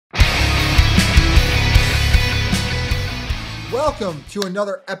Welcome to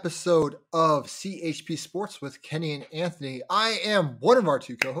another episode of CHP Sports with Kenny and Anthony. I am one of our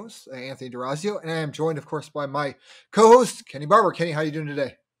two co-hosts, Anthony D'Orazio, and I am joined, of course, by my co-host, Kenny Barber. Kenny, how are you doing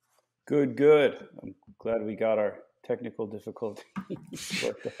today? Good. I'm glad we got our technical difficulty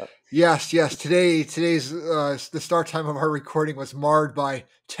worked out. Yes. Today's the start time of our recording was marred by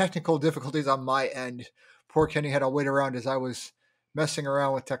technical difficulties on my end. Poor Kenny had to wait around as I was messing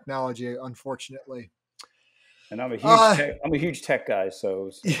around with technology, unfortunately. And I'm a huge tech guy, so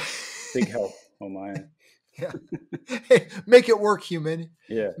big help on my end. Yeah. Hey, make it work, human.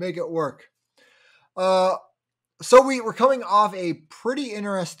 Yeah. Make it work. So we're coming off a pretty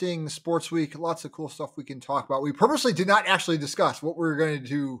interesting sports week. Lots of cool stuff we can talk about. We purposely did not actually discuss what we were going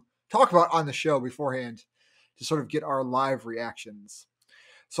to talk about on the show beforehand to sort of get our live reactions.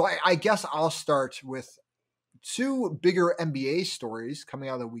 So I guess I'll start with two bigger NBA stories coming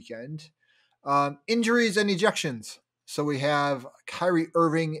out of the weekend. Injuries and ejections. So we have Kyrie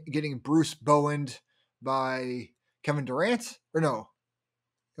Irving getting Bruce Bowened by Kevin Durant, or no?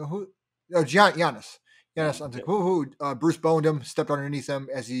 Giannis. Who Bruce Bowened him, stepped underneath him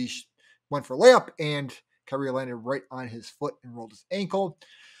as he went for a layup, and Kyrie landed right on his foot and rolled his ankle.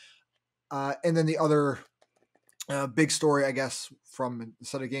 And then the other big story, I guess, from the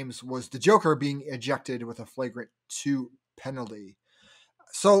set of games was the Joker being ejected with a flagrant 2 penalty.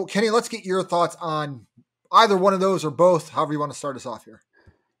 So, Kenny, let's get your thoughts on either one of those or both, however you want to start us off here.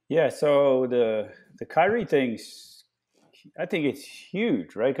 Yeah, so the Kyrie things, I think it's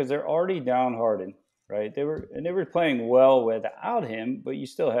huge, right? Because they're already down Harden, right? They were playing well without him, but you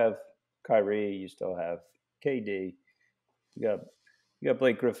still have Kyrie, you still have KD, you got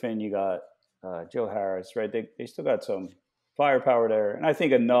Blake Griffin, you got Joe Harris, right? They still got some firepower there, and I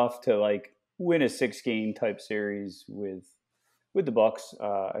think enough to like win a 6-game type series with the Bucks.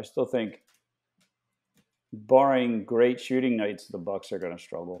 I still think, barring great shooting nights, the Bucks are going to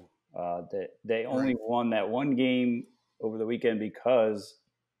struggle. They only won that one game over the weekend because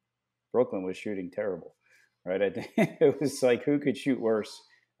Brooklyn was shooting terrible, right? I think it was like, who could shoot worse?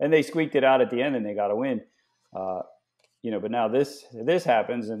 And they squeaked it out at the end, and they got a win. But now this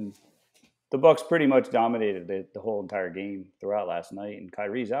happens, and the Bucks pretty much dominated the whole entire game throughout last night, and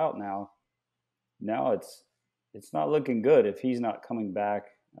Kyrie's out now. Now it's not looking good if he's not coming back.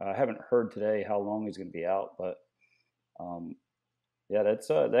 I haven't heard today how long he's going to be out, but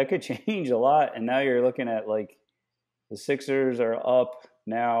that could change a lot. And now you're looking at like the Sixers are up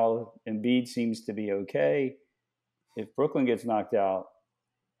now. Embiid seems to be okay. If Brooklyn gets knocked out,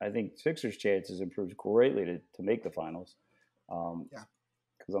 I think Sixers' chances improve greatly to make the finals.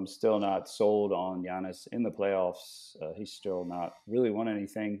 Because I'm still not sold on Giannis in the playoffs. He's still not really won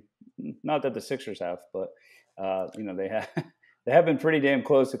anything. Not that the Sixers have, but they have been pretty damn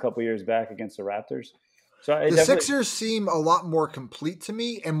close a couple years back against the Raptors. So the Sixers seem a lot more complete to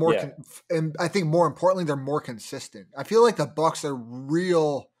me, and and I think more importantly, they're more consistent. I feel like the Bucks are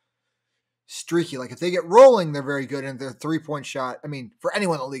real streaky. Like if they get rolling, they're very good, and their 3-point shot. I mean, for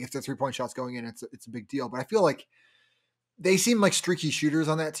anyone in the league, if their 3-point shot's going in, it's a big deal. But I feel like they seem like streaky shooters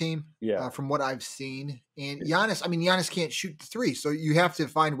on that team, from what I've seen. And Giannis can't shoot the three, so you have to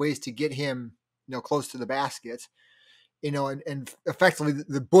find ways to get him, close to the basket. And effectively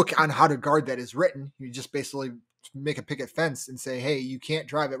the book on how to guard that is written. You just basically make a picket fence and say, hey, you can't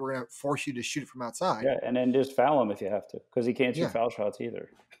drive it. We're going to force you to shoot it from outside. Yeah, and then just foul him if you have to, because he can't shoot foul shots either.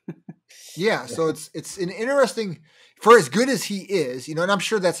 Yeah, so it's an interesting, for as good as he is, and I'm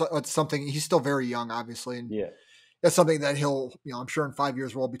sure that's something, he's still very young, obviously. And that's something that he'll, I'm sure in 5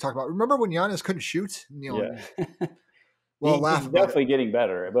 years we'll be talking about. Remember when Giannis couldn't shoot? He's definitely getting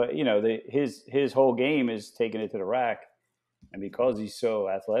better, but his whole game is taking it to the rack. And because he's so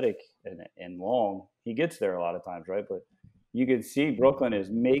athletic and long, he gets there a lot of times, right? But you can see Brooklyn is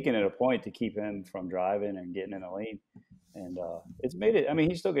making it a point to keep him from driving and getting in the lane. And it's made it – I mean,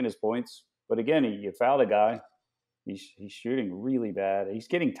 he's still getting his points. But, again, you fouled a guy. He's shooting really bad. He's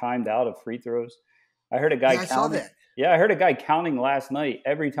getting timed out of free throws. I heard a guy counting. I saw that. Yeah, I heard a guy counting last night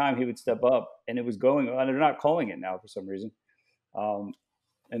every time he would step up, and it was going – and they're not calling it now for some reason.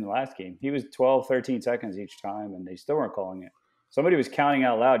 In the last game, he was 12, 13 seconds each time, and they still weren't calling it. Somebody was counting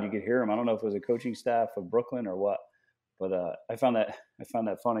out loud. You could hear him. I don't know if it was a coaching staff of Brooklyn or what, but I found that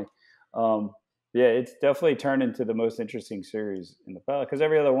funny. It's definitely turned into the most interesting series in the playoffs, because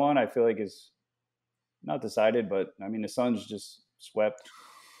every other one I feel like is not decided. But I mean, the Suns just swept,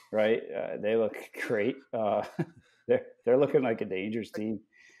 right? They look great. They're looking like a dangerous team.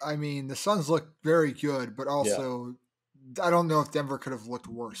 I mean, the Suns look very good, but also I don't know if Denver could have looked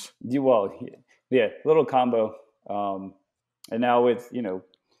worse. Little combo. And now with,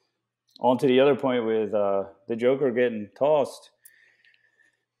 On to the other point with the Joker getting tossed.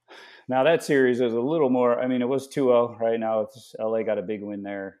 Now that series is a little more. I mean, it was 2-0. Right now, it's LA got a big win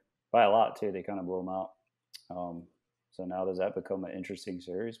there by a lot too. They kind of blew them out. So now does that become an interesting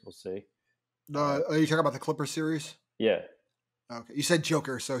series? We'll see. Are you talking about the Clippers series? Yeah. Okay. You said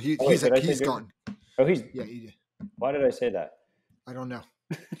Joker, so he's gone. Oh, he's yeah. He did. Why did I say that? I don't know.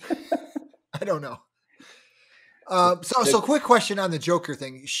 I don't know. So quick question on the Joker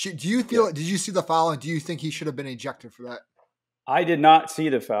thing. Do you feel? Yeah. Did you see the foul, and do you think he should have been ejected for that? I did not see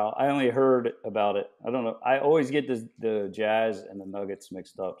the foul. I only heard about it. I don't know. I always get the Jazz and the Nuggets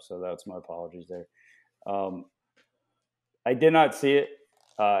mixed up, so that's my apologies there. I did not see it.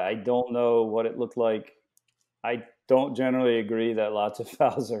 I don't know what it looked like. I don't generally agree that lots of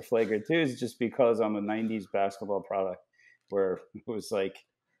fouls are flagrant twos, just because I'm a 90s basketball product where it was like,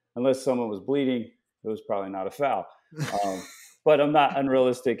 unless someone was bleeding, it was probably not a foul. But I'm not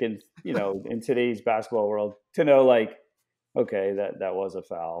unrealistic in today's basketball world to know, like, okay, that was a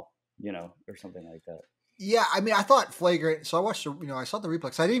foul, or something like that. Yeah, I mean, I thought flagrant. So I watched, I saw the replay.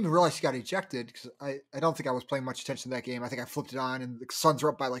 Because I didn't even realize he got ejected because I don't think I was paying much attention to that game. I think I flipped it on and the Suns were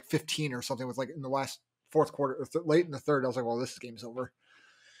up by like 15 or something. It was like in the last fourth quarter, or late in the third. I was like, well, this game's over.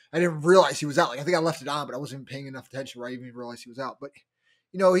 I didn't realize he was out. Like, I think I left it on, but I wasn't paying enough attention where I even realized he was out. But,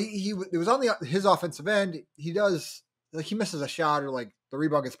 it was on his offensive end. He misses a shot or like the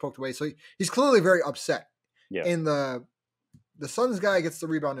rebound gets poked away. So he's clearly very upset. Yeah. And the Suns guy gets the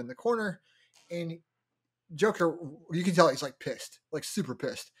rebound in the corner, and Joker, you can tell he's like pissed, like super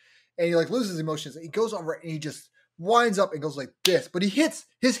pissed. And he like loses emotions. He goes over and he just winds up and goes like this. But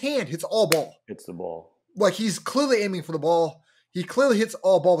his hand hits all ball. Hits the ball. Like he's clearly aiming for the ball. He clearly hits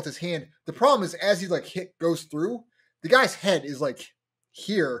all ball with his hand. The problem is as he like goes through, the guy's head is like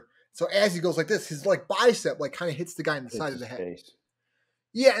here. So as he goes like this, his like bicep like kind of hits the guy in the side of the head. Face.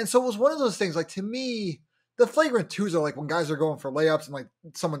 Yeah, and so it was one of those things, like to me, the flagrant twos are like when guys are going for layups and like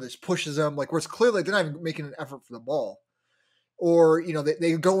someone just pushes them, like where it's clearly they're not even making an effort for the ball. Or,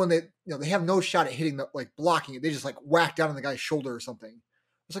 they go and they have no shot at hitting like blocking it. They just like whack down on the guy's shoulder or something.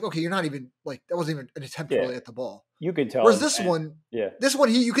 It's like, okay, you're not even like, that wasn't even an attempt really at the ball. You can tell. Whereas this one,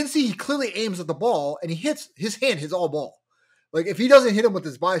 you can see he clearly aims at the ball and his hand hits all ball. Like if he doesn't hit him with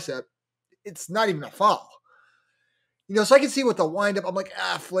his bicep, it's not even a foul. So I can see with the windup, I'm like,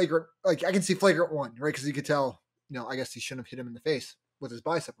 flagrant. Like I can see flagrant one, right? Because you could tell, I guess he shouldn't have hit him in the face with his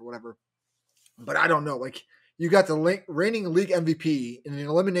bicep or whatever. But I don't know. Like you got the reigning league MVP in an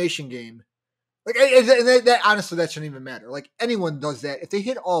elimination game. Like that honestly, that shouldn't even matter. Like anyone does that. If they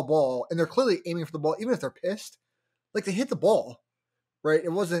hit all ball and they're clearly aiming for the ball, even if they're pissed, like they hit the ball, right?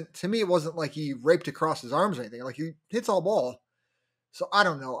 It wasn't like he raped across his arms or anything. Like he hits all ball. So I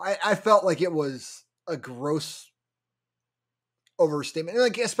don't know. I felt like it was a gross overstatement. And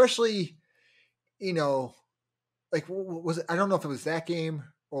like, especially, like was it, I don't know if it was that game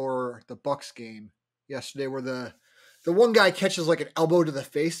or the Bucks game yesterday where the one guy catches like an elbow to the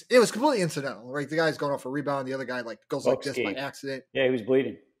face. It was completely incidental, right? The guy's going off a rebound. The other guy like goes Bucks like this by accident. Yeah, he was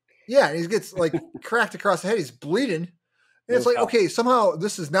bleeding. Yeah, and he gets like cracked across the head. He's bleeding. And it's like, okay, somehow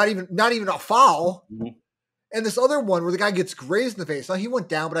this is not even a foul. Mm-hmm. And this other one where the guy gets grazed in the face. Now he went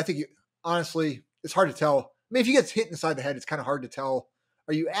down, but I think honestly, it's hard to tell. I mean, if he gets hit inside the head, it's kind of hard to tell.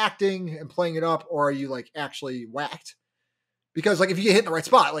 Are you acting and playing it up, or are you like actually whacked? Because like if you get hit in the right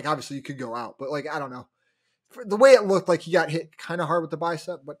spot, like obviously you could go out. But like I don't know. The way it looked like he got hit kind of hard with the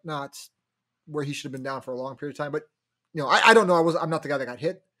bicep, but not where he should have been down for a long period of time. But I don't know. I'm not the guy that got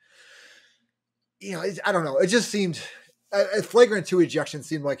hit. I don't know. It just seemed a flagrant 2 ejection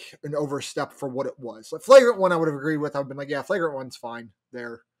seemed like an overstep for what it was. Like flagrant 1, I would have agreed with. I've been like, yeah, flagrant 1's fine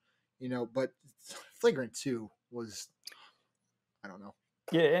there, but flagrant 2 was, I don't know.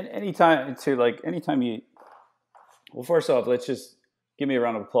 Yeah, and anytime you, well, first off, let's just give me a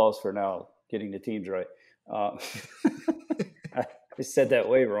round of applause for now getting the teams right. I said that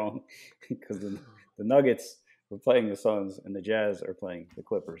way wrong because the Nuggets were playing the Suns and the Jazz are playing the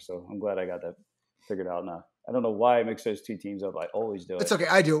Clippers. So I'm glad I got that figured out now. I don't know why I mix those 2 teams up. I always do it. It's okay.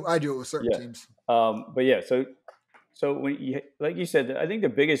 I do it with certain teams. But yeah, so when you, like you said, I think the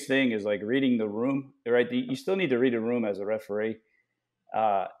biggest thing is like reading the room, right? You still need to read the room as a referee.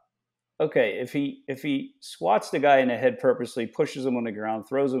 Okay, if he swats the guy in the head purposely, pushes him on the ground,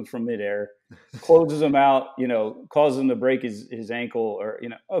 throws him from midair, closes him out, causes him to break his ankle, or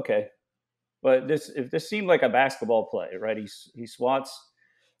okay. But if this seemed like a basketball play, right? He swats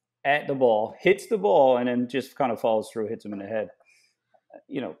at the ball, hits the ball, and then just kind of follows through, hits him in the head.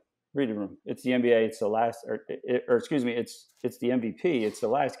 Read the room. It's the NBA. It's the last, or excuse me, it's the MVP. It's the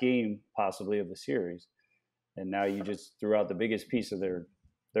last game possibly of the series, and now you just threw out the biggest piece of their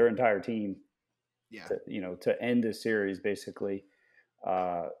their entire team. Yeah. To end the series basically.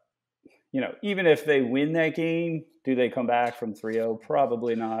 Even if they win that game, do they come back from 3-0?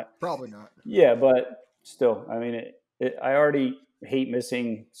 Probably not. Probably not. Yeah, but still, I mean, I already hate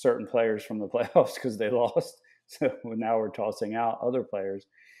missing certain players from the playoffs because they lost. So now we're tossing out other players.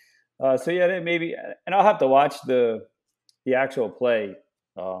 Maybe, and I'll have to watch the actual play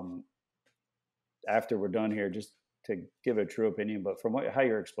after we're done here just to give a true opinion. But from how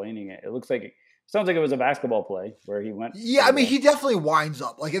you're explaining it, it looks like it sounds like it was a basketball play where he went. Yeah, I mean, he definitely winds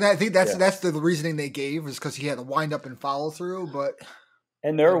up. And I think that's the reasoning they gave is because he had to wind up and follow through. But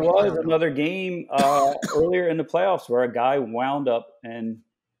there was another game earlier in the playoffs where a guy wound up and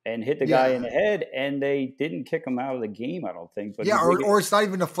hit the guy in the head, and they didn't kick him out of the game, I don't think. But or it's not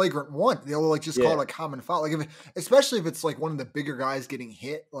even a flagrant one. They'll just call it a common foul. Especially if it's like one of the bigger guys getting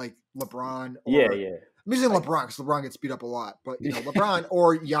hit, like LeBron. I'm using LeBron because LeBron gets beat up a lot, but LeBron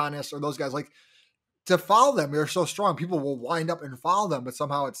or Giannis or those guys, like to foul them, they're so strong. People will wind up and foul them, but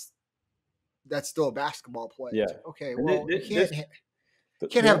somehow that's still a basketball play. Yeah. Okay. Well, you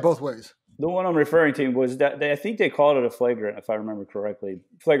can't have it both ways. The one I'm referring to was that I think they called it a flagrant, if I remember correctly,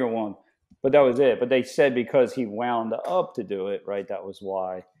 flagrant one, but that was it. But they said because he wound up to do it, right? That was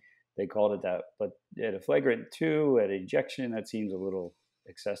why they called it that. But at a flagrant 2, at ejection, that seems a little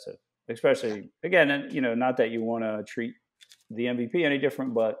excessive, especially again, not that you want to treat the MVP any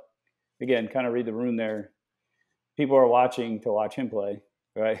different, but again, kind of read the room there. People are watching to watch him play.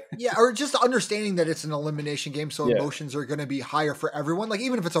 Right. Yeah, or just understanding that it's an elimination game, so emotions are going to be higher for everyone. Like,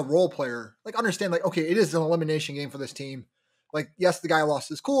 even if it's a role player, like, understand, like, okay, it is an elimination game for this team. Like, yes, the guy lost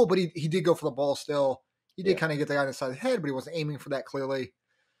his cool, but he did go for the ball still. He did kind of get the guy on the side of the head, but he wasn't aiming for that clearly.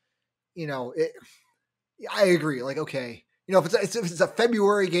 I agree. Like, okay, if it's a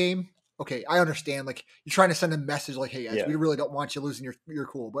February game, okay, I understand. Like, you're trying to send a message like, hey, guys, we really don't want you losing your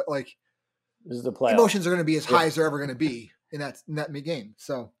cool. But, like, this is the playoffs. Emotions are going to be as high as they're ever going to be in that game.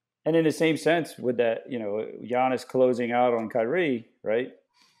 So, and in the same sense with that, Giannis closing out on Kyrie, right?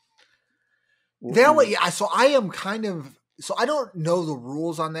 So I am kind of, so I don't know the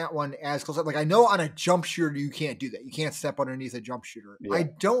rules on that one as close. Like, I know on a jump shooter, you can't do that. You can't step underneath a jump shooter. Yeah. I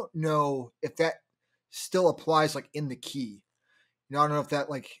don't know if that still applies like in the key. I don't know if that,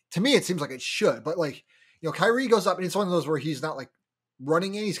 like, to me, it seems like it should, but like, Kyrie goes up and it's one of those where he's not like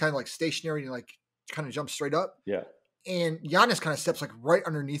running in, he's kind of like stationary and like kind of jumps straight up. Yeah. And Giannis kind of steps like right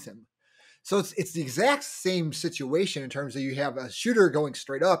underneath him. So it's the exact same situation in terms of you have a shooter going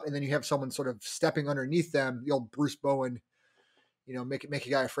straight up and then you have someone sort of stepping underneath them, the old Bruce Bowen, make a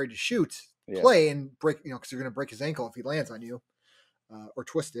guy afraid to shoot, play and break, because you're going to break his ankle if he lands on you or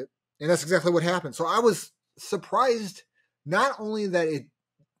twist it. And that's exactly what happened. So I was surprised not only that it,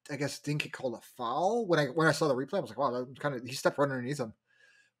 I guess, didn't get called a foul. When I saw the replay, I was like, wow, that he stepped right underneath him.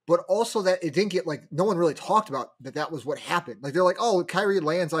 But also that it didn't get, like, no one really talked about that was what happened. Like, they're like, oh, Kyrie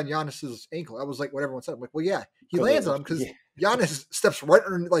lands on Giannis's ankle. That was like what everyone said. I'm like, well, yeah, he lands on him because Giannis steps right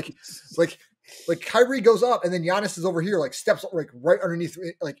under, like Kyrie goes up and then Giannis is over here, like steps like right underneath,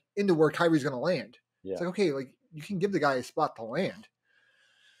 like into where Kyrie's going to land. Yeah. It's like, okay, like you can give the guy a spot to land.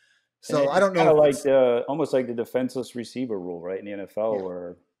 So I don't know. Kind of like almost like the defenseless receiver rule, right? In the NFL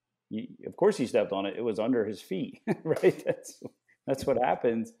where, of course he stepped on it. It was under his feet, right? That's what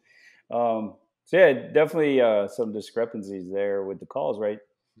happens. Definitely some discrepancies there with the calls, right?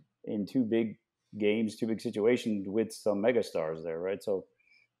 In 2 big games, 2 big situations with some megastars there, right? So,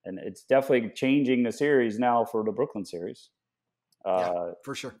 and it's definitely changing the series now for the Brooklyn series.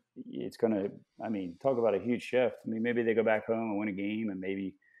 For sure. It's going to, talk about a huge shift. Maybe they go back home and win a game and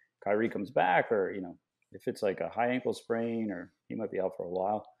maybe Kyrie comes back or, if it's like a high ankle sprain or he might be out for a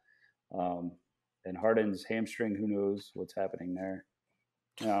while. And Harden's hamstring, who knows what's happening there?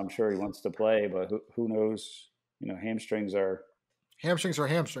 I'm sure he wants to play, but who knows? Hamstrings are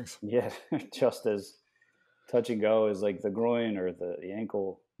hamstrings. Yeah, just as touch and go as like the groin or the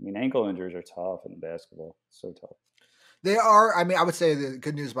ankle. Ankle injuries are tough in basketball. So tough. They are. I would say the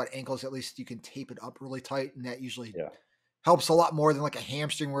good news about ankles, at least you can tape it up really tight, and that usually helps a lot more than like a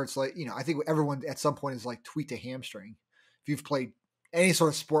hamstring where it's like, I think everyone at some point is like tweaked a hamstring. If you've played any sort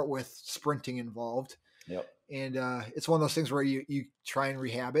of sport with sprinting involved. Yep. And it's one of those things where you try and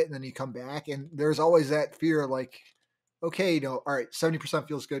rehab it and then you come back and there's always that fear like, okay, all right, 70%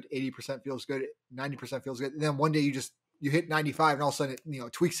 feels good, 80% feels good, 90% feels good. And then one day you hit 95 and all of a sudden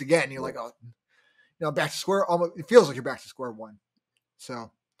it tweaks again. And you're like, oh, back to square. Almost, it feels like you're back to square one.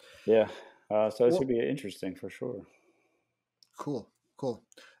 So. Yeah. So it should be interesting for sure. Cool.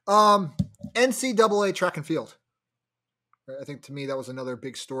 NCAA Track and Field. I think to me that was another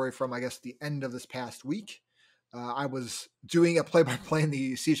big story from, I guess, the end of this past week. I was doing a play-by-play in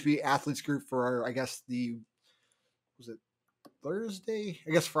the CHP athletes group for, I guess, was it Thursday?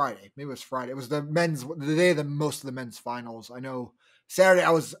 I guess Friday. Maybe it was Friday. It was the day of most of the men's finals. I know Saturday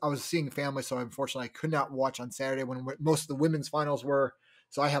I was seeing family, so unfortunately I could not watch on Saturday when most of the women's finals were.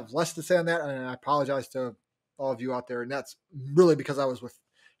 So I have less to say on that, and I apologize to all of you out there. And that's really because I was with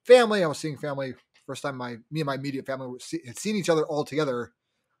family. I was seeing family. First time me and my immediate family had seen each other all together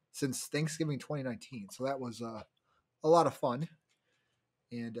since Thanksgiving 2019. So that was a lot of fun.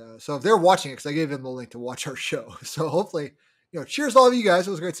 And so if they're watching it, because I gave them the link to watch our show. So hopefully, cheers to all of you guys.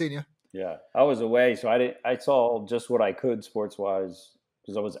 It was great seeing you. Yeah, I was away, so I saw just what I could sports wise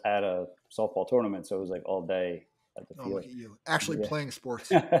because I was at a softball tournament, so it was like all day at the field. Look at you actually playing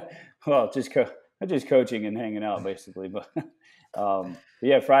sports. Well, just coaching and hanging out basically. But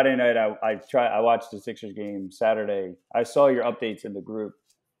yeah, Friday night I watched the Sixers game. Saturday I saw your updates in the group,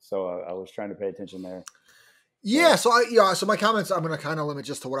 so I was trying to pay attention there. Yeah, so my comments I'm going to kind of limit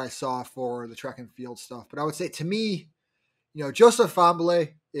just to what I saw for the track and field stuff. But I would say to me, Joseph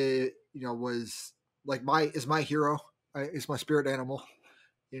Fahnbulleh, was like my hero. Is my spirit animal.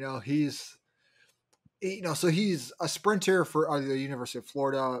 He's a sprinter for the University of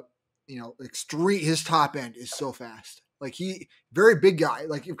Florida. Extreme. His top end is so fast. Like very big guy.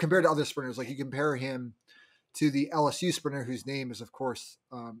 Like compared to other sprinters, like you compare him to the LSU sprinter whose name is of course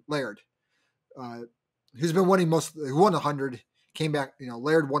Laird. Who's been winning who won 100, came back,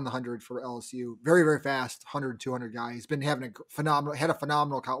 Laird won the 100 for LSU. Very, very fast, 100, 200 guy. He's been having had a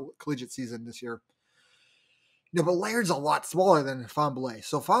phenomenal collegiate season this year. But Laird's a lot smaller than Fahnbulleh.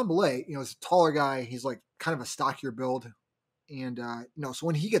 So Fahnbulleh, is a taller guy. He's like kind of a stockier build. And, so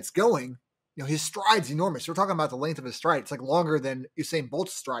when he gets going, his stride's enormous. We're talking about the length of his stride. It's like longer than Usain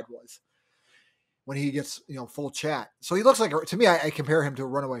Bolt's stride was when he gets, full chat. So he looks like, to me, I compare him to a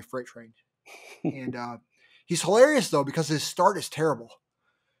runaway freight train. And he's hilarious though because his start is terrible.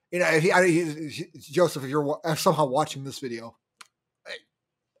 Joseph, if you're somehow watching this video,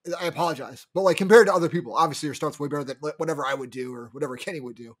 I apologize. But like compared to other people, obviously your start's way better than whatever I would do or whatever Kenny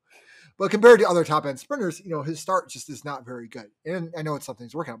would do. But compared to other top end sprinters, his start just is not very good. And I know it's something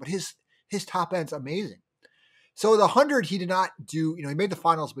he's working on, but his top end's amazing. So the 100 he did not do. He made the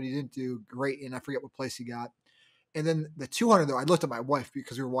finals, but he didn't do great. And I forget what place he got. And then the 200, though, I looked at my wife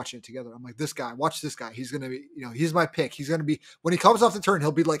because we were watching it together. I'm like, watch this guy. He's going to be, he's my pick. He's going to be, when he comes off the turn,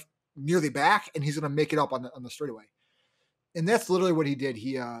 he'll be like nearly back and he's going to make it up on the straightaway. And that's literally what he did.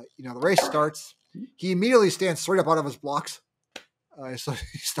 He, the race starts. He immediately stands straight up out of his blocks. So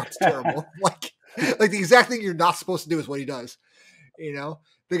he starts terrible. like the exact thing you're not supposed to do is what he does.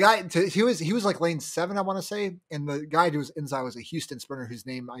 The guy, he was like lane 7, I want to say. And the guy who was inside was a Houston sprinter whose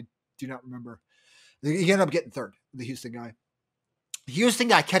name I do not remember. He ended up getting third, the Houston guy. The Houston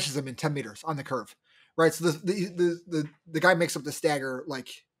guy catches him in 10 meters on the curve, right? So the guy makes up the stagger like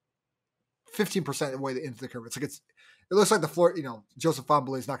 15% of the way into the curve. It looks like the floor, Joseph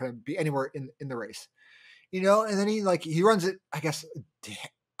Fahnbulleh is not going to be anywhere in the race, and then he runs it, I guess,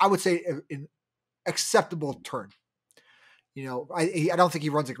 I would say an acceptable turn. I don't think he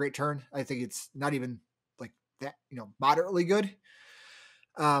runs a great turn. I think it's not even like that, moderately good.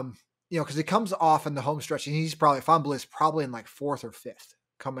 Because he comes off in the home stretch, and Fahnbulleh is probably in like 4th or 5th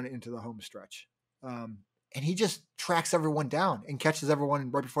coming into the home stretch. And he just tracks everyone down and catches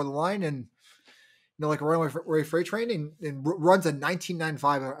everyone right before the line and, like a runaway freight train and runs a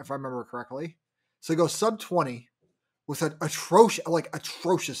 19.95, if I remember correctly. So he goes sub 20 with an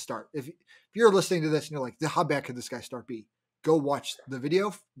atrocious start. If you're listening to this and you're like, how bad could this guy start be? Go watch the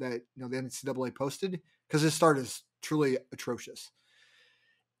video that, the NCAA posted because his start is truly atrocious.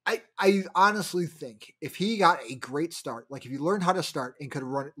 I honestly think if he got a great start, like if he learned how to start and could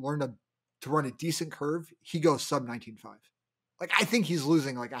learn to run a decent curve, he goes sub 19.5. Like I think he's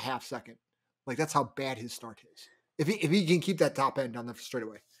losing like a half second. Like that's how bad his start is. If he can keep that top end on the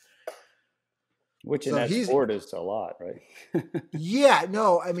straightaway. Which in that sport is a lot, right? Yeah,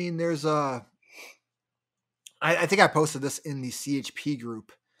 no, I mean there's I think I posted this in the CHP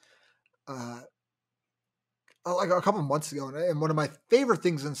group. Like a couple of months ago, and one of my favorite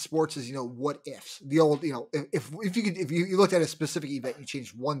things in sports is what ifs. The old if you looked at a specific event, you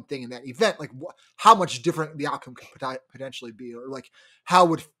changed one thing in that event, like how much different the outcome could potentially be, or like how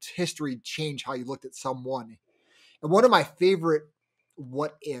would history change how you looked at someone. And one of my favorite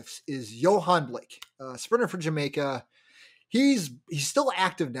what ifs is Johan Blake, sprinter for Jamaica. He's still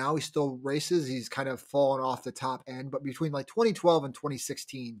active now. He still races. He's kind of fallen off the top end, but between like 2012 and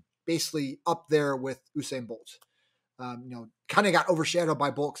 2016. Basically up there with Usain Bolt. Kind of got overshadowed by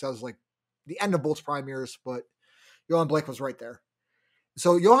Bolt because that was like the end of Bolt's prime years, but Johan Blake was right there.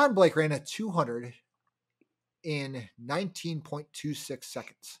 So Johan Blake ran a 200 in 19.26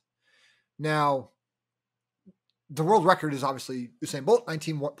 seconds. Now, the world record is obviously Usain Bolt,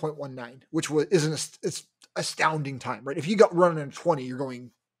 19.19, which it's astounding time, right? If you got running in 20,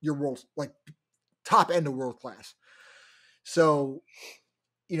 you're world, like top end of world class. So,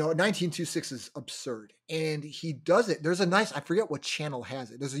 19.26 is absurd. And he does it. There's I forget what channel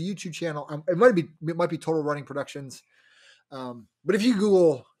has it. There's a YouTube channel. It might be Total Running Productions. But if you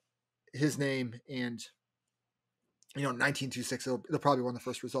Google his name and, 19.26, it'll probably be one of the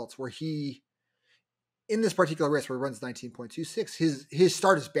first results where he, in this particular race where he runs 19.26, his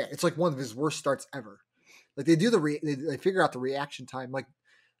start is bad. It's like one of his worst starts ever. Like they do they figure out the reaction time. Like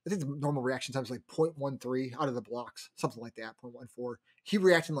I think the normal reaction time is like 0.13 out of the blocks, something like that, 0.14. He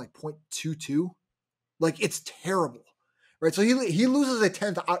reacted like 0.22. Like it's terrible, right? So he loses a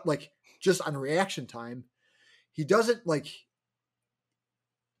tenth out, like just on reaction time. He doesn't like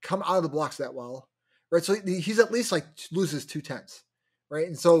come out of the blocks that well, right? So he's at least like loses 0.2, right?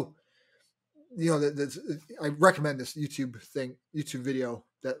 And so, I recommend this YouTube video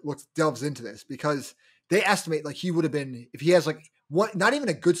that delves into this because they estimate like he would have been, if he has like not even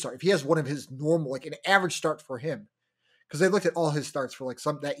a good start, if he has one of his normal, like an average start for him, because they looked at all his starts for like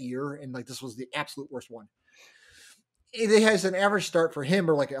that year and like this was the absolute worst one. It has an average start for him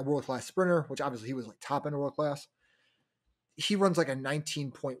or like a world class sprinter, which obviously he was like top end of world class. He runs like a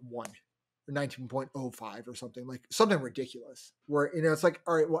 19.1 or 19.05 or something, like something ridiculous where, it's like,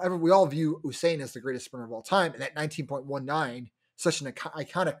 all right, well, we all view Usain as the greatest sprinter of all time. And that 19.19, such an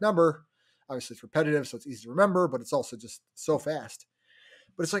iconic number, obviously it's repetitive, so it's easy to remember, but it's also just so fast.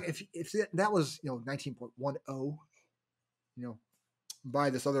 But it's like, if that was, 19.10, by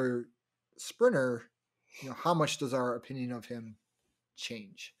this other sprinter, how much does our opinion of him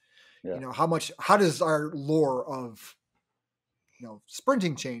change? Yeah. How does our lore of,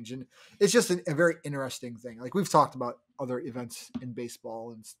 sprinting change? And it's just a very interesting thing. Like we've talked about other events in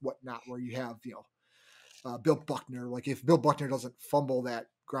baseball and whatnot, where you have, Bill Buckner, like if Bill Buckner doesn't fumble that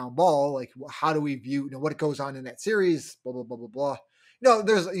ground ball, like how do we view, what goes on in that series, blah, blah, blah, blah, blah.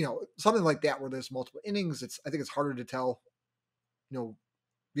 There's, something like that where there's multiple innings. I think it's harder to tell,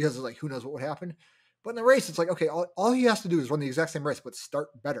 because of like, who knows what would happen. But in the race, it's like, okay, all he has to do is run the exact same race, but start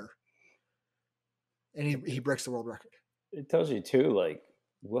better. And he breaks the world record. It tells you too, like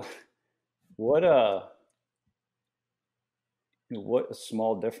what a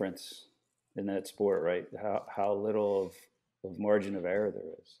small difference in that sport, right? How little of margin of error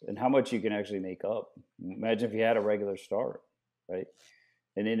there is, and how much you can actually make up. Imagine if he had a regular start, right?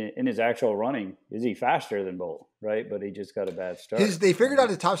 And in his actual running, is he faster than Bolt, right? But he just got a bad start. They figured out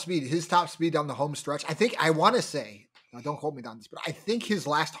his top speed down the home stretch. I want to say, now don't quote me on this, but I think his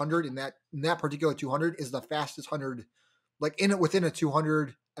last 100 in that particular 200 is the fastest 100, like within a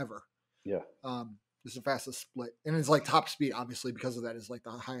 200 ever. Yeah. It's the fastest split, and it's like top speed, obviously, because of that is like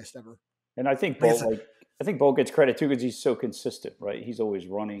the highest ever. And I think Bolt gets credit too because he's so consistent, right? He's always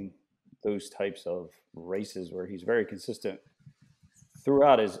running those types of races where he's very consistent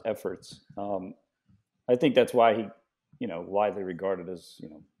throughout his efforts. I think that's why he, widely regarded as,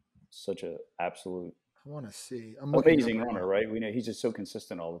 such an absolute amazing runner, right? We know he's just so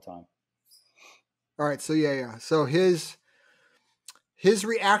consistent all the time. All right. So yeah. So his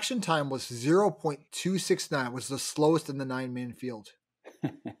reaction time was 0.269, was the slowest in the 9-man field.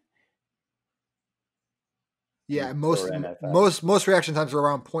 Yeah. Most reaction times are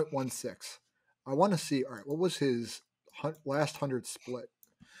around 0.16. I want to see, all right, what was his last 100 split?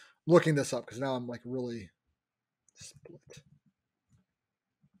 I'm looking this up because now I'm like really split.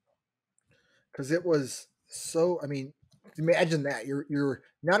 Because it was so, I mean, imagine that. You're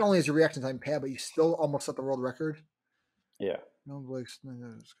not only is your reaction time bad, but you still almost set the world record. Yeah. All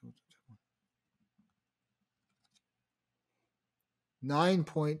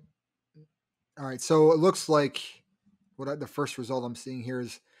right, so it looks like the first result I'm seeing here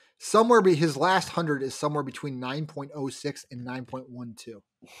is his last 100 is somewhere between 9.06 and 9.12.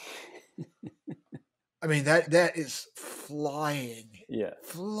 I mean, that is flying. Yeah.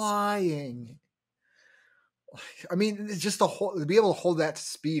 Flying. I mean, it's just to be able to hold that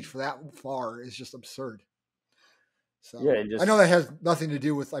speed for that far is just absurd. So yeah, I know that has nothing to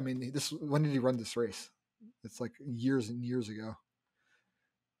do with, when did he run this race? It's like years and years ago.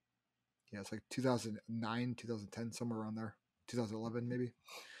 Yeah, it's like 2009, 2010, somewhere around there. 2011, maybe.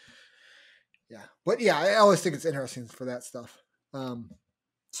 Yeah. But yeah, I always think it's interesting for that stuff. So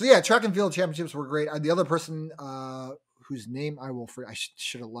yeah, track and field championships were great. The other person whose name I will forget, I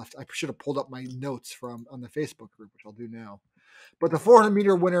should have pulled up my notes on the Facebook group, which I'll do now. But the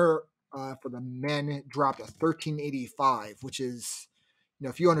 400-meter winner for the men dropped a 13.85, which is,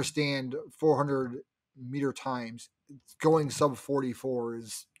 if you understand 400 meter times, going sub 44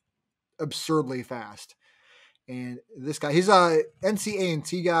 is absurdly fast. And this guy, he's a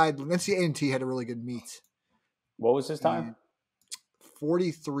NCAA guy. NCAA had a really good meet. What was his time?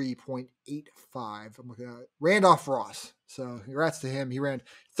 43.85. I'm looking at it. Randolph Ross. So congrats to him. He ran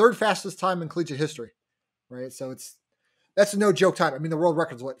third fastest time in collegiate history, right? So that's a no joke time. I mean, the world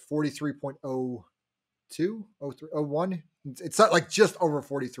record's what, 43.02, 01? It's not like just over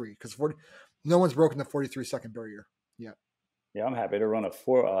 43 because no one's broken the 43-second barrier yet. Yeah, I'm happy to run a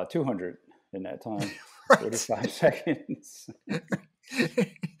 200 in that time. Right. 45 seconds.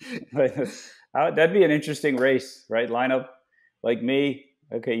 That'd be an interesting race, right? Line up like me.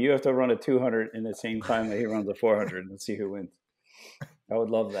 Okay, you have to run a 200 in the same time that he runs a 400. Let's see who wins. I would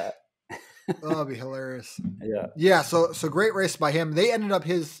love that. Oh, that'd be hilarious. Yeah. Yeah, so great race by him. They ended up,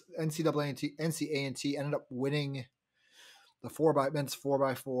 his NCAA ended up winning the men's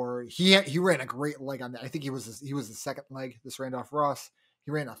 4x4. He ran a great leg on that. I think he was the second leg, this Randolph Ross. He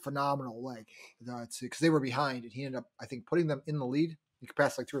ran a phenomenal leg because they were behind, and he ended up, I think, putting them in the lead. He could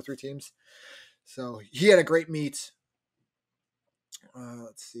pass like 2 or 3 teams. So he had a great meet.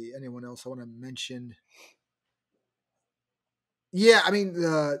 Let's see. Anyone else I want to mention? Yeah, I mean,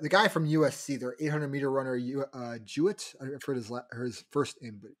 the guy from USC, their 800-meter runner, Jewett. I forgot his first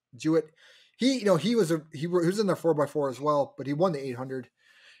name, but Jewett. He was in their 4x4 as well, but he won the 800.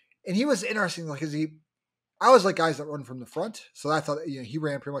 And he was interesting, like, because I always like guys that run from the front, so I thought he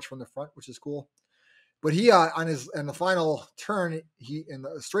ran pretty much from the front, which is cool. But he on the final turn, he in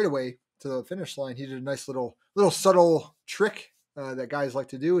the straightaway to the finish line, he did a nice little subtle trick that guys like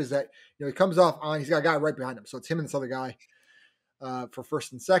to do. Is that he comes off on, he's got a guy right behind him, so it's him and this other guy for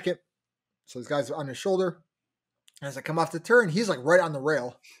first and second. So this guy's on his shoulder. And as I come off the turn, he's like right on the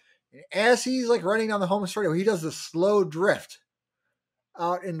rail. And as he's like running down the home straightaway, he does a slow drift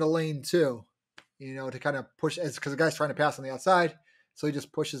out in the lane 2. To kind of push, because the guy's trying to pass on the outside. So he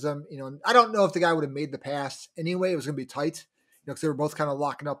just pushes him, and I don't know if the guy would have made the pass anyway. It was going to be tight, because they were both kind of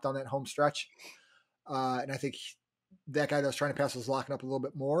locking up down that home stretch. And I think that guy that was trying to pass was locking up a little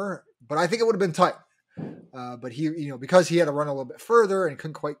bit more, but I think it would have been tight. But he, because he had to run a little bit further and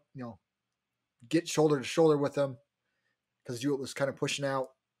couldn't quite, get shoulder to shoulder with him because Jewett was kind of pushing out.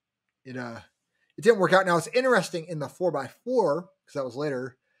 It didn't work out. Now it's interesting in the 4x4, because that was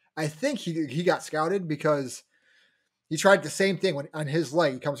later. I think he got scouted because he tried the same thing on his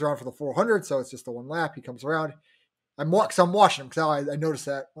leg. He comes around for the 400, so it's just the one lap. He comes around. I'm watching him because now I noticed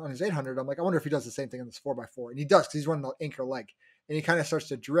that on his 800. I'm like, I wonder if he does the same thing on this 4x4. And he does, because he's running the anchor leg. And he kind of starts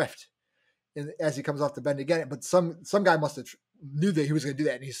to drift as he comes off the bend again. But some guy must have knew that he was going to do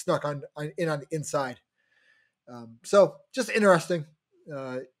that, and he snuck on the inside. So just interesting.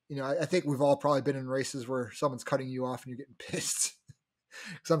 I think we've all probably been in races where someone's cutting you off and you're getting pissed.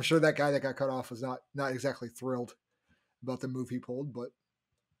 Because I'm sure that guy that got cut off was not exactly thrilled about the move he pulled, but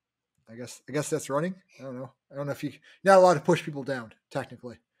I guess that's running. I don't know if you're not allowed to push people down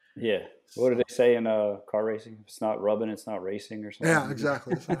technically. Yeah. What do they say in car racing? If it's not rubbing, it's not racing, or something. Yeah,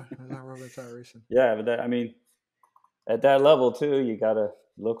 exactly. It's not rubbing, it's not racing. Yeah, but at that level too, you got to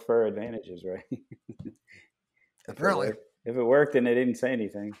look for advantages, right? Apparently. If it worked and they didn't say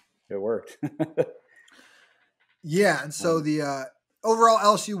anything, it worked. Yeah, and so the overall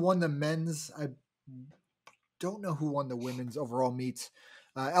LSU won the men's. I don't know who won the women's overall meets.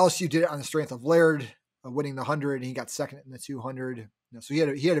 LSU did it on the strength of Laird winning the 100, and he got second in the 200. So he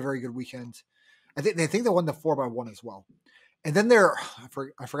had a very good weekend. I think they won the 4x1 as well. And then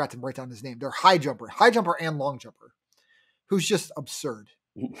I forgot to write down his name. Their high jumper and long jumper, who's just absurd.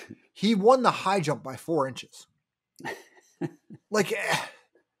 He won the high jump by 4 inches. Like,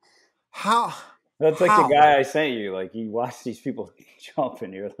 how? That's like the guy I sent you. Like, you watch these people jump,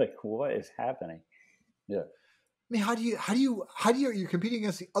 and you're like, "What is happening?" Yeah. I mean, how do you're competing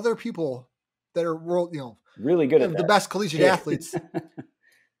against the other people that are world, really good at the best collegiate athletes,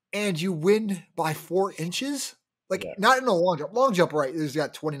 and you win by 4 inches? Like, not in a long jump. Long jump, right? There's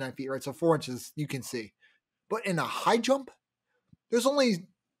got 29 feet, right? So 4 inches you can see, but in a high jump, there's only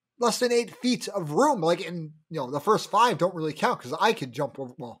less than 8 feet of room. Like, in the first 5 don't really count because I could jump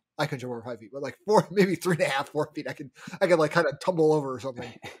over. Well, I could jump over 5 feet, but like 4, maybe 3.5, 4 feet, I could like kind of tumble over or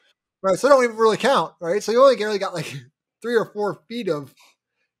something. Right, so it don't even really count, right? So you only got like 3 or 4 feet of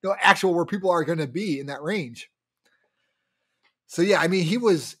actual where people are going to be in that range. So yeah, I mean,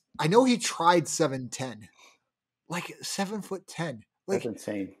 I know he tried 7'10", like 7'10". Like, that's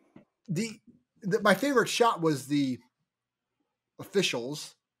insane. My favorite shot was the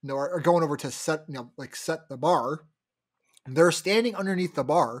officials, are going over to set the bar. They're standing underneath the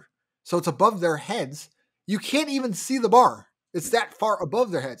bar, so it's above their heads. You can't even see the bar. It's that far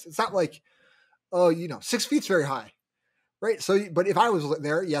above their heads. It's not like oh, 6 feet's very high. Right. So, but if I was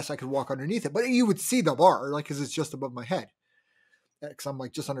there, yes, I could walk underneath it, but you would see the bar, like, cause it's just above my head. Cause I'm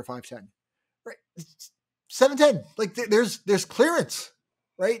like just under 5'10". Right. 7'10". Like there's clearance,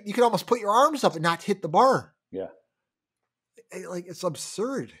 right? You can almost put your arms up and not hit the bar. Yeah. Like it's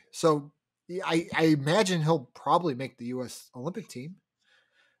absurd. So yeah, I imagine he'll probably make the U.S. Olympic team.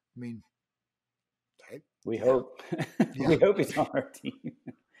 I mean, we hope. We hope he's on our team.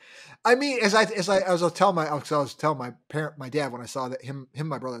 I mean, as I was telling my dad when I saw that him and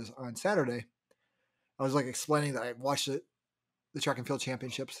my brothers on Saturday, I was like explaining that I watched the track and field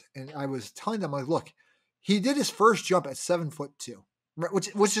championships, and I was telling them, like, look, he did his first jump at 7'2",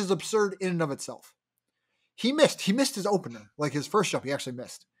 which is absurd in and of itself. He missed his opener, like his first jump, he actually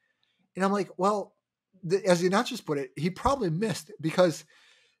missed. And I'm like, well, as the announcers put it, he probably missed because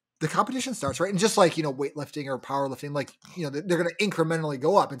the competition starts, right? And just like, weightlifting or powerlifting, like, they're going to incrementally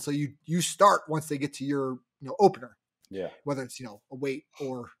go up. And so you start once they get to your, opener. Yeah. Whether it's, a weight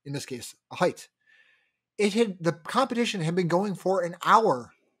or in this case, a height. The competition had been going for an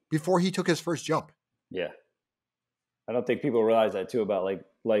hour before he took his first jump. Yeah. I don't think people realize that too about like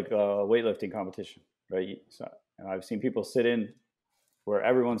weightlifting competition, right? So I've seen people sit in where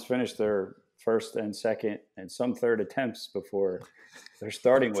everyone's finished their first and second and some third attempts before their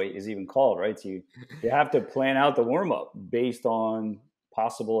starting weight is even called, right? So you have to plan out the warm up based on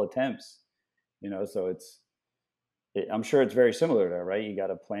possible attempts, so I'm sure it's very similar there, right? You got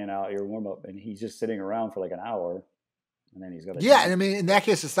to plan out your warm up, and he's just sitting around for like an hour, and then he's going to. Yeah. And I mean, in that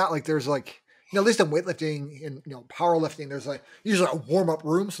case, it's not like there's like, at least in weightlifting and, powerlifting, there's like usually a warm up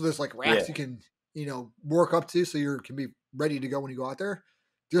room. So there's like racks you can, work up to. So you can be ready to go when you go out there.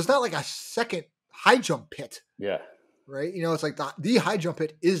 There's not like a second high jump pit. Yeah. Right. It's like the high jump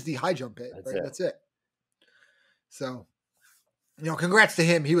pit is the high jump pit. That's it. So, congrats to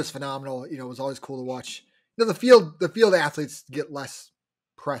him. He was phenomenal. It was always cool to watch. The field athletes get less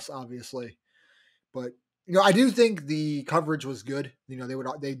press, obviously, but I do think the coverage was good.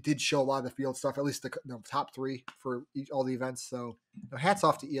 They did show a lot of the field stuff, at least the top three for all the events. So hats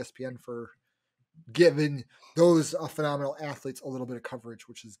off to ESPN for giving those phenomenal athletes a little bit of coverage,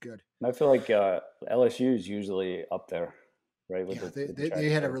 which is good. I feel like LSU is usually up there, right? They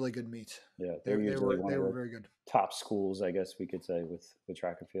had a really good meet. Yeah, they were very good. Top schools, I guess we could say, with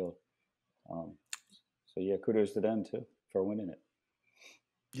track and field. So yeah, kudos to them too for winning it.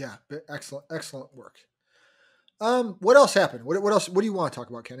 Yeah, excellent work. What else happened? What else? What do you want to talk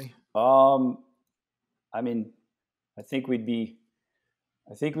about, Kenny? I mean, I think we'd be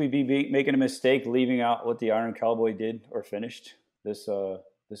making a mistake leaving out what the Iron Cowboy did or finished this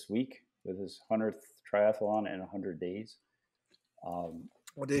week with his 100th triathlon in 100 days.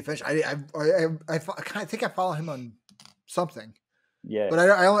 What did he finish? I think I follow him on something. Yeah, but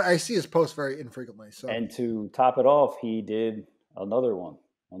I see his posts very infrequently. So, and to top it off, he did another one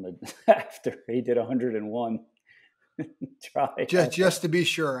on the after he did 101 try. Just to be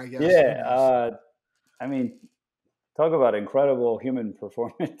sure, I guess. Yeah, I mean, talk about incredible human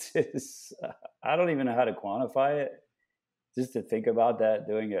performances. I don't even know how to quantify it. Just to think about that,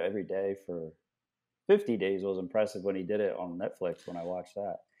 doing it every day for 50 days was impressive when he did it on Netflix when I watched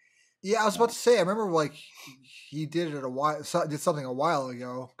that. Yeah, I was about to say, I remember like he did something a while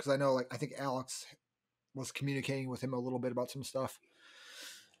ago because I know I think Alex was communicating with him a little bit about some stuff.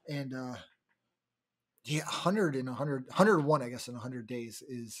 And 101, I guess, in 100 days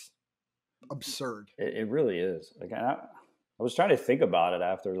is absurd. It really is. Like I was trying to think about it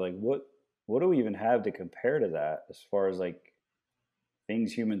after, like what do we even have to compare to that as far as like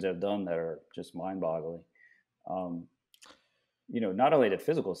things humans have done that are just mind-boggling. Not only the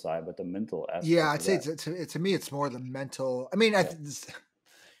physical side, but the mental aspect. Yeah, I'd say to me, it's more the mental. I mean, I think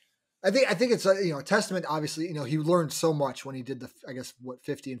it's a testament. Obviously, he learned so much when he did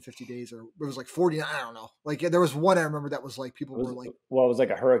 50 and 50 days, or it was like 40. I don't know. Like there was one I remember that was like people were like, well, it was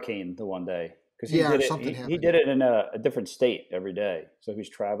like a hurricane the one day because he did it in a different state every day. So he was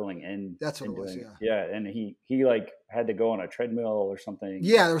traveling in. That's what it was. Yeah, and he like had to go on a treadmill or something.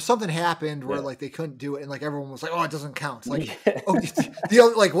 Yeah, there was something happened where like they couldn't do it, and like everyone was like, "Oh, it doesn't count." Like,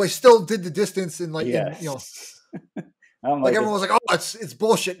 we still did the distance, and like, like everyone was like, "Oh, it's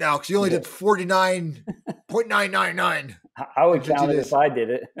bullshit now because you only did 49.999." I would count it if I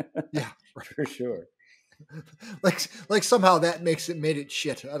did it. Yeah, for sure. Like somehow that made it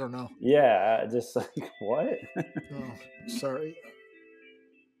shit. I don't know. Yeah, just like what? Oh, sorry.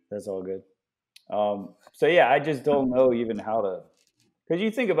 That's all good. So yeah, I just don't know even how to, because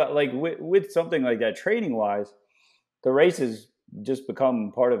you think about like with something like that, training wise, the races just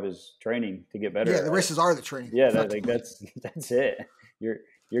become part of his training to get better. Yeah, the races are the training. Yeah, that's it.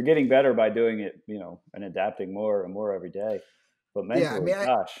 you're getting better by doing it, and adapting more and more every day. But mentally,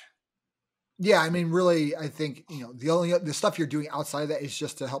 gosh. Yeah, I mean, really, I think, the stuff you're doing outside of that is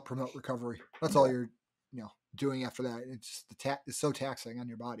just to help promote recovery. That's all you're, doing after that. It's it's so taxing on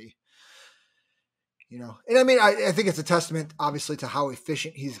your body. And I mean, I think it's a testament, obviously, to how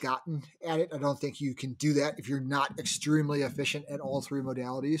efficient he's gotten at it. I don't think you can do that if you're not extremely efficient at all three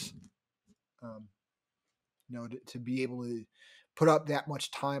modalities. To be able to put up that much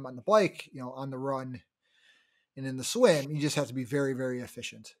time on the bike, on the run and in the swim, you just have to be very, very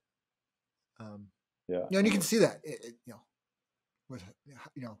efficient. And you can see that, with,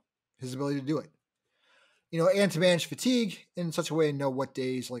 his ability to do it, and to manage fatigue in such a way and know what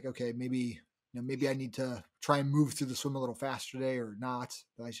days, like, okay, maybe I need to try and move through the swim a little faster today or not.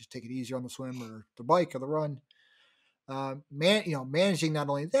 I just take it easier on the swim or the bike or the run. Managing not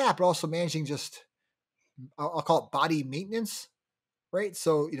only that, but also managing just, I'll call it body maintenance, right?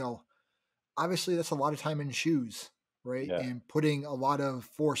 So, obviously that's a lot of time in shoes, right? Yeah. And putting a lot of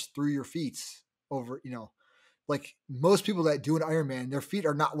force through your feet over, like most people that do an Ironman, their feet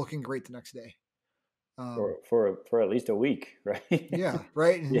are not looking great the next day. For at least a week, right? Yeah,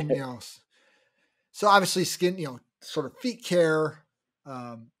 right. And, so obviously skin, sort of feet care,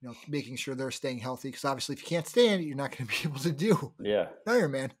 making sure they're staying healthy. Because obviously if you can't stand it, you're not going to be able to do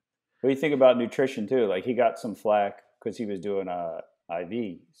Ironman. What do you think about nutrition too? Like he got some flack because he was doing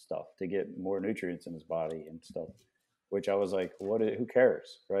IV stuff to get more nutrients in his body and stuff, which I was like, who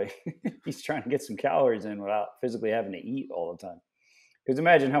cares, right? He's trying to get some calories in without physically having to eat all the time. Because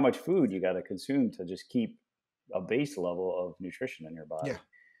imagine how much food you got to consume to just keep a base level of nutrition in your body. Yeah.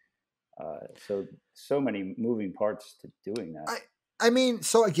 So many moving parts to doing that. I mean,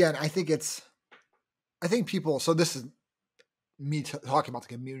 so again, I think people, so this is me talking about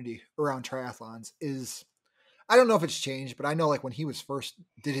the community around triathlons is, I don't know if it's changed, but I know like when he was first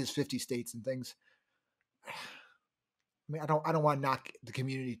did his 50 states and things, I mean, I don't want to knock the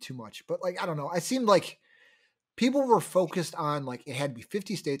community too much, but like, I don't know. I seemed like people were focused on like, it had to be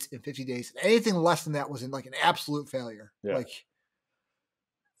 50 states in 50 days. Anything less than that was in like an absolute failure. Yeah. Like,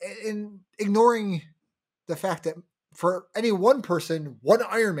 in ignoring the fact that for any one person, one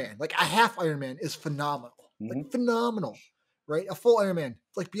Ironman, like a half Ironman is phenomenal, like phenomenal, right? A full Ironman,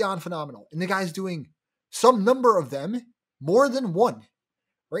 like beyond phenomenal. And the guy's doing some number of them, more than one,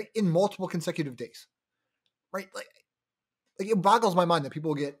 right? In multiple consecutive days, right? Like it boggles my mind that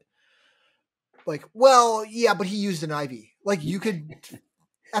people get like, well, yeah, but he used an IV. Like you could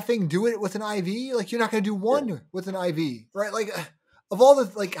effing do it with an IV. Like you're not going to do one with an IV, right? Like of all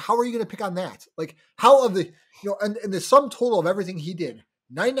the, like, how are you going to pick on that? Like how of the, and the sum total of everything he did,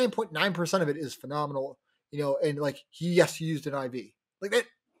 99.9% of it is phenomenal, and like he used an IV like that.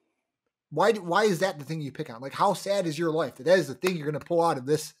 Why is that the thing you pick on? Like how sad is your life that is the thing you're going to pull out of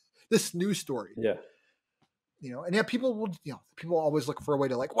this news story? Yeah. And yeah, people will, people always look for a way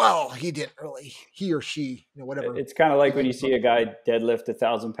to like, well, he didn't really, he or she, whatever. It's kind of like when you see a guy deadlift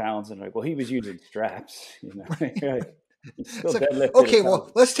 1,000 pounds and like, well, he was using straps, Right. It's like, okay,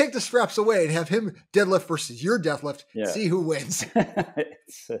 well, let's take the straps away and have him deadlift versus your deadlift. Yeah. See who wins.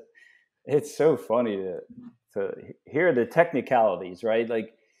 It's so funny to hear the technicalities, right?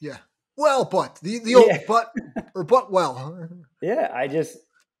 Like, yeah. Well, but the old but or but well. Yeah,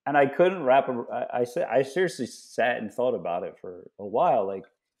 I couldn't wrap. I seriously sat and thought about it for a while. Like,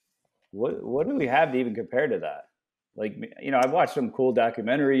 what do we have to even compare to that? Like, I've watched some cool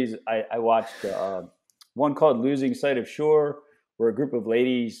documentaries. I watched one called "Losing Sight of Shore," where a group of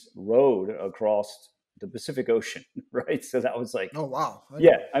ladies rowed across the Pacific Ocean. Right, so that was like, oh wow,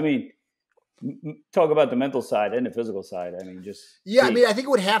 I mean, talk about the mental side and the physical side. I mean, just I mean, I think it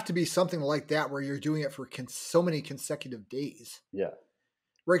would have to be something like that where you're doing it for so many consecutive days. Yeah.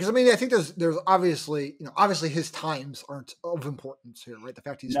 Right, because I mean, I think there's obviously, obviously his times aren't of importance here, right? The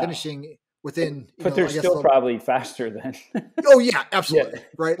fact he's finishing within, but they're still probably faster than. Oh yeah, absolutely,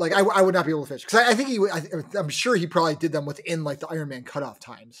 right? Like I would not be able to finish because I think I'm sure he probably did them within like the Ironman cutoff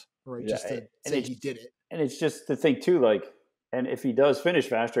times, right? Just to say he did it. And it's just to think too, like, and if he does finish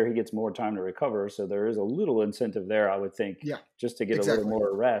faster, he gets more time to recover. So there is a little incentive there, I would think, just to get a little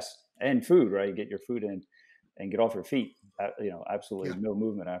more rest and food, right? Get your food in and get off your feet. Absolutely no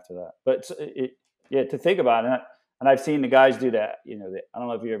movement after that. But to think about it, and I've seen the guys do that. I don't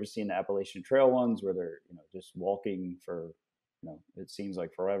know if you've ever seen the Appalachian Trail ones where they're just walking for it seems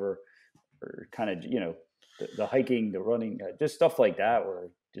like forever, or kind of the hiking, the running, just stuff like that, where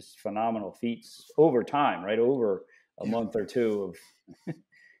just phenomenal feats over time, right? Over a month or two of.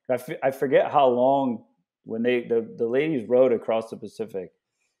 I forget how long when the ladies rowed across the Pacific.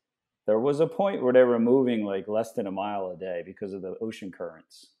 there was a point where they were moving like less than a mile a day because of the ocean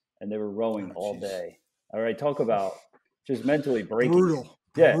currents, and they were rowing all day. All right, talk about just mentally breaking. Brutal.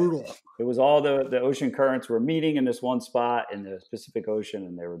 It was all the ocean currents were meeting in this one spot in the Pacific Ocean,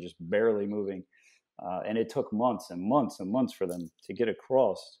 and they were just barely moving. And it took months and months and months for them to get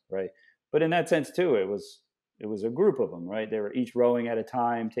across, right? But in that sense, too, it was a group of them, right? They were each rowing at a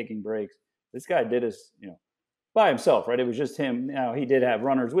time, taking breaks. This guy did this, by himself, right? It was just him. Now, he did have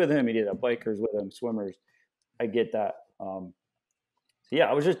runners with him. He did have bikers with him, swimmers. I get that. So yeah,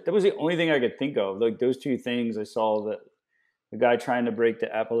 that was the only thing I could think of. Like those two things, I saw the guy trying to break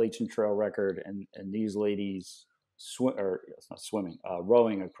the Appalachian Trail record, and these ladies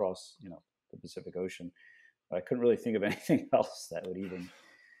rowing across, the Pacific Ocean. But I couldn't really think of anything else that would even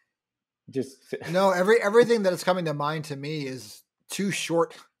just. No, everything that is coming to mind to me is too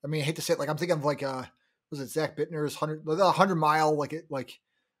short. I mean, I hate to say it, like I'm thinking of like was it Zach Bittner's 100 mile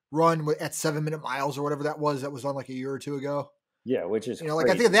run at 7 minute miles or whatever that was on like a year or two ago. Yeah, which is like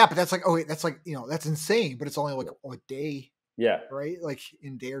I think of that, but that's like that's like that's insane. But it's only like a day. Yeah. Right, like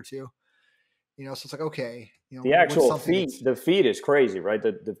in a day or two. So it's like okay. The actual feat, the feat is crazy, right?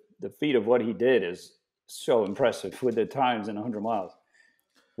 The feat of what he did is so impressive with the times in 100 miles.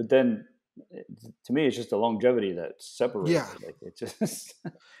 But then, to me, it's just the longevity that separates. Yeah, like it just.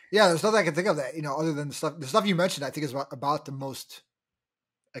 Yeah, there's nothing I can think of that other than the stuff you mentioned. I think is about the most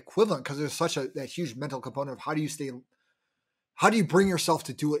equivalent because there's such that huge mental component of how do you bring yourself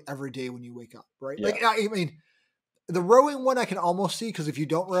to do it every day when you wake up, right? Yeah. Like I mean, the rowing one I can almost see because if you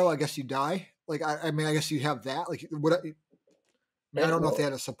don't row, I guess you die. Like I mean, I guess you have that. Like I don't know if they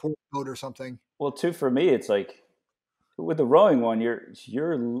had a support boat or something. Well, too, for me, it's like with the rowing one, you're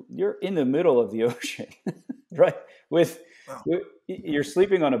in the middle of the ocean, right? You're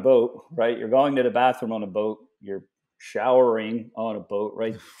sleeping on a boat, right? You're going to the bathroom on a boat. You're showering on a boat,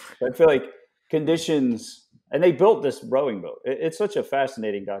 right? I feel like conditions, and they built this rowing boat. It's such a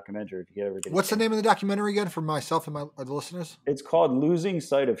fascinating documentary if you get everything. What's the name of the documentary again for myself and the listeners? It's called Losing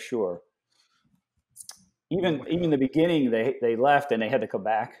Sight of Shore. Even the beginning, they left and they had to come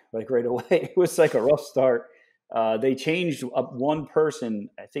back like right away. It was like a rough start. They changed up one person.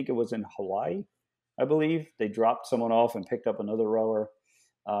 I think it was in Hawaii, I believe. They dropped someone off and picked up another rower.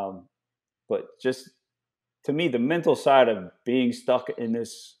 But just to me, the mental side of being stuck in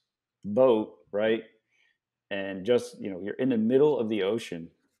this boat, right? And just, you're in the middle of the ocean,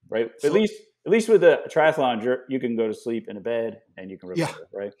 right? So, at least with the triathlon, you can go to sleep in a bed and you can recover,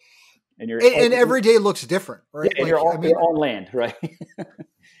 right? And every day looks different, right? Yeah, and you're on land, right?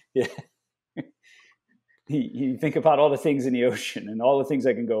 Yeah. You think about all the things in the ocean and all the things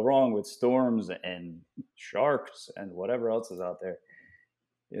that can go wrong with storms and sharks and whatever else is out there.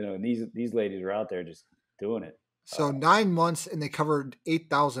 And these ladies are out there just doing it. So 9 months and they covered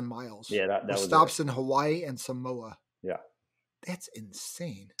 8,000 miles. Yeah, that was stops in Hawaii and Samoa. Yeah, that's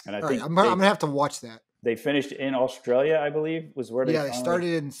insane. And I think I'm gonna have to watch that. They finished in Australia, I believe, was where they. Yeah, they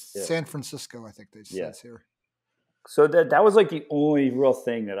started in San Francisco. I think they said here. So that was like the only real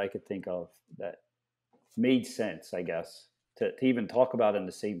thing that I could think of that made sense, I guess, to even talk about in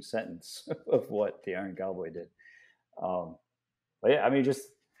the same sentence of what the Iron Cowboy did. But yeah, I mean, just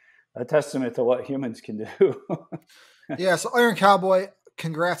a testament to what humans can do. Yeah, so Iron Cowboy,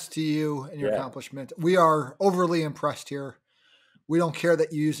 congrats to you and your accomplishment. We are overly impressed here. We don't care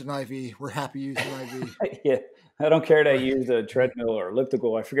that you used an IV. We're happy you used an IV. Yeah, I don't care that you used a treadmill or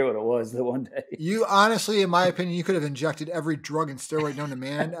elliptical. I forget what it was the one day. You honestly, in my opinion, you could have injected every drug and steroid known to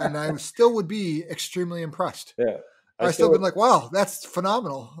man, and I still would be extremely impressed. Yeah. I still been like, wow, that's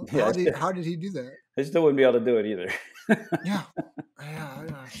phenomenal. Yeah, how did he do that? I still wouldn't be able to do it either. Yeah.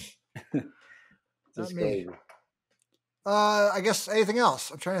 Not me. Crazy. I guess anything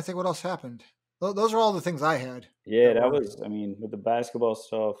else? I'm trying to think what else happened. Those are all the things I had. Yeah, that was, I mean, with the basketball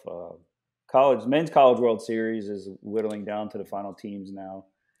stuff, men's college World Series is whittling down to the final teams now.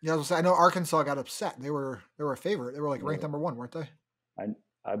 Yeah, I know Arkansas got upset. They were a favorite. They were like ranked number one, weren't they?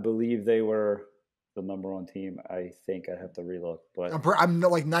 I believe they were the number one team. I think I have to relook, but I'm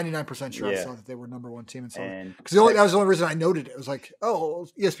like 99% sure I saw that they were number one team. And because that was the only reason I noted it. It was like, oh,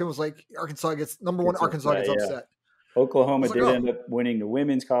 ESPN was like Arkansas gets number one. Arkansas gets upset. Oklahoma did end up winning the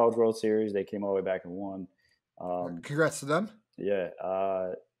Women's College World Series. They came all the way back and won. Congrats to them. Yeah.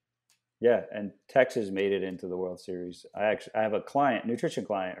 And Texas made it into the World Series. I have a nutrition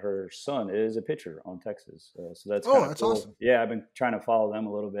client. Her son is a pitcher on Texas. So that's that's cool. Awesome. Yeah, I've been trying to follow them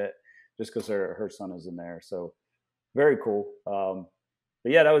a little bit just because her son is in there. So very cool. But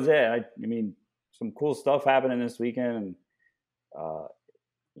yeah, that was it. I mean, some cool stuff happening this weekend. And,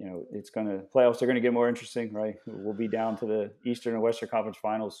 playoffs are going to get more interesting, right? We'll be down to the Eastern and Western Conference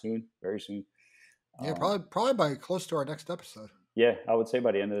Finals soon, very soon. Yeah, probably by close to our next episode. Yeah, I would say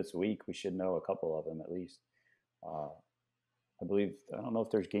by the end of this week, we should know a couple of them at least. I don't know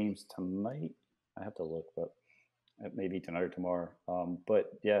if there's games tonight. I have to look, but maybe tonight or tomorrow.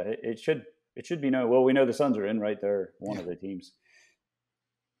 But yeah, it should be known. Well, we know the Suns are in, right? They're one of the teams.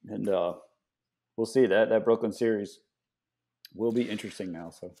 And we'll see that Brooklyn series will be interesting now.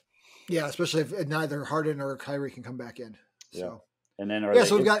 So yeah, especially if neither Harden or Kyrie can come back in. So and then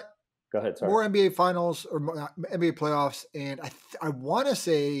so we've got go ahead. Sorry. More NBA finals or NBA playoffs, and I want to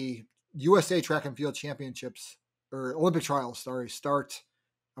say USA Track and Field Championships or Olympic trials. Start.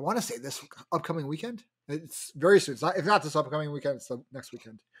 I want to say this upcoming weekend. It's very soon. If not this upcoming weekend, it's the next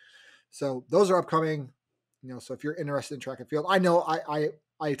weekend. So those are upcoming. So if you're interested in track and field, I know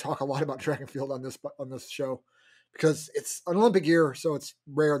I talk a lot about track and field on this show because it's an Olympic year, so it's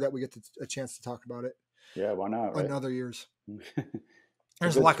rare that we get a chance to talk about it. Yeah, why not? Right? On other years.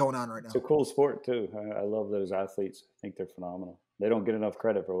 There's a lot going on right now. It's a cool sport too. I love those athletes. I think they're phenomenal. They don't get enough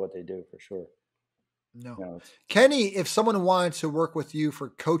credit for what they do, for sure. No. Kenny, if someone wanted to work with you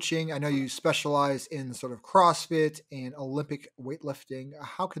for coaching, I know you specialize in sort of CrossFit and Olympic weightlifting.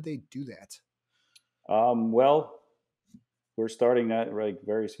 How could they do that? Well, we're starting that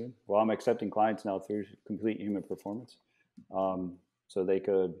very soon. Well, I'm accepting clients now through Complete Human Performance. So they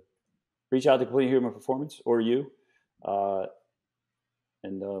could reach out to Complete Human Performance or you.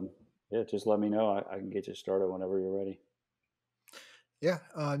 Just let me know. I can get you started whenever you're ready. Yeah.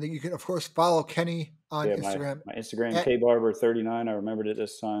 You can, of course, follow Kenny on Instagram. My Instagram, kbarber39. I remembered it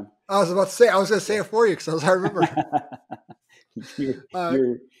this time. I was going to say it for you because I remember.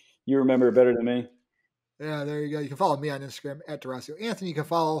 You remember it better than me. Yeah, there you go. You can follow me on Instagram at Durazio Anthony. You can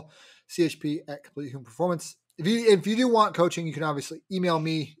follow CHP at Complete Human Performance. If you do want coaching, you can obviously email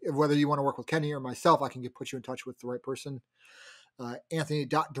me. Whether you want to work with Kenny or myself, I can put you in touch with the right person.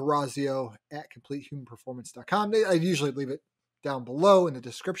 Anthony.Durazio at CompleteHumanPerformance.com. I usually leave it down below in the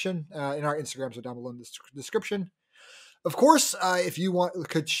description. And our Instagrams are down below in the description. Of course, if you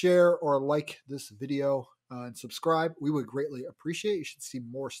could share or like this video and subscribe, we would greatly appreciate it. You should see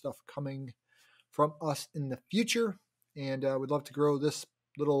more stuff coming from us in the future. And we'd love to grow this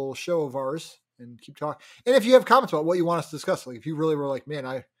little show of ours and keep talking. And if you have comments about what you want us to discuss, like if you really were like, man,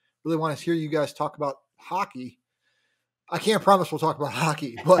 I really want to hear you guys talk about hockey. I can't promise we'll talk about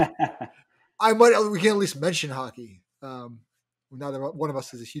hockey, but we can at least mention hockey. Now that one of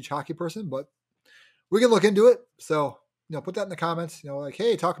us is a huge hockey person, but we can look into it. So, put that in the comments, like,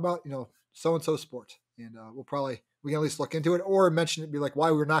 hey, talk about, so-and-so sport. And we can at least look into it or mention it, be like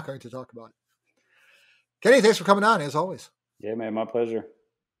why we're not going to talk about it. Kenny, thanks for coming on as always. Yeah, man, my pleasure.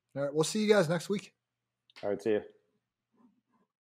 All right. We'll see you guys next week. All right. See you.